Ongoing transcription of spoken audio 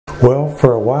Well,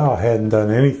 for a while I hadn't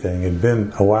done anything. It had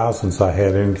been a while since I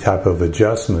had any type of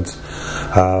adjustments,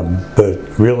 but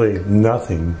really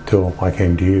nothing till I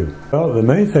came to you. Well, the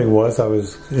main thing was I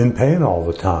was in pain all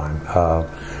the time.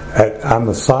 I'm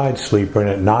a side sleeper, and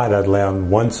at night I'd lay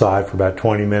on one side for about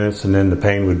 20 minutes, and then the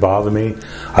pain would bother me.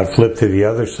 I'd flip to the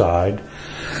other side.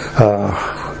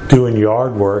 Doing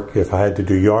yard work, if I had to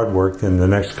do yard work, then the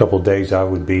next couple of days I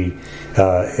would be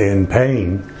in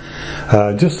pain.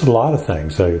 Just a lot of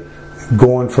things.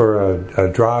 Going for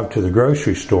a drive to the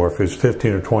grocery store, if it was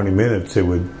 15 or 20 minutes, it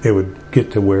would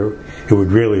get to where it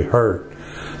would really hurt.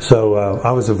 So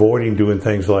I was avoiding doing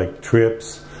things like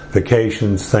trips,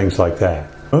 vacations, things like that.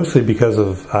 Mostly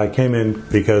I came in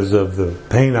because of the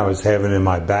pain I was having in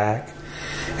my back,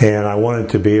 and I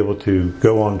wanted to be able to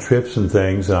go on trips and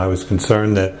things, and I was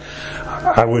concerned that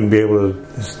I wouldn't be able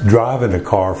to drive in a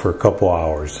car for a couple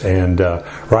hours. And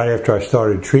right after I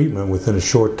started treatment, within a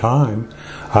short time,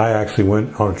 I actually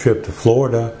went on a trip to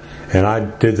Florida, and I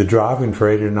did the driving for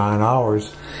 8 or 9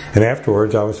 hours, and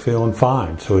afterwards I was feeling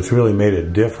fine. So it's really made a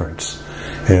difference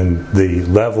in the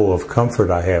level of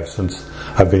comfort I have since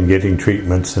I've been getting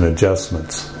treatments and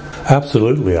adjustments.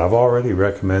 Absolutely. I've already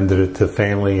recommended it to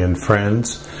family and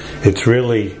friends. It's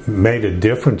really made a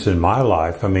difference in my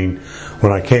life. I mean,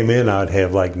 when I came in, I'd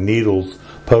have like needles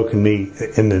poking me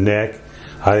in the neck.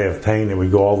 I'd have pain that would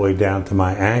go all the way down to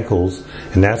my ankles,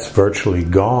 and that's virtually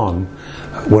gone.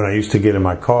 When I used to get in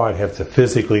my car, I'd have to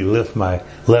physically lift my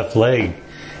left leg,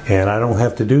 and I don't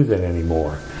have to do that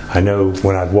anymore. I know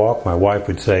when I'd walk, my wife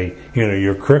would say,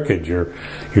 you're crooked, your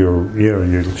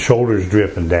shoulders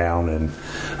dripping down, and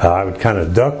I would kind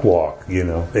of duck walk,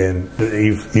 and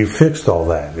you fixed all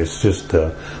that. It's just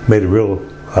made a real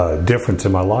difference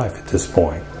in my life at this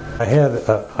point. I had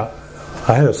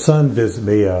a son visit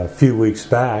me a few weeks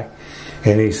back,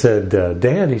 and he said,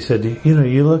 Dad, he said,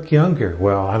 you look younger.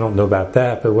 Well, I don't know about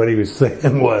that, but what he was saying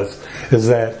is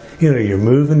that, you're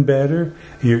moving better,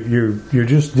 you're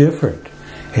just different.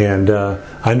 And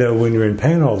I know when you're in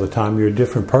pain all the time, you're a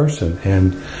different person.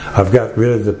 And I've got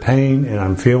rid of the pain, and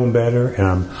I'm feeling better, and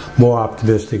I'm more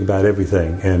optimistic about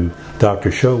everything. And Dr.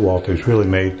 Showalter's really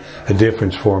made a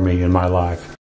difference for me in my life.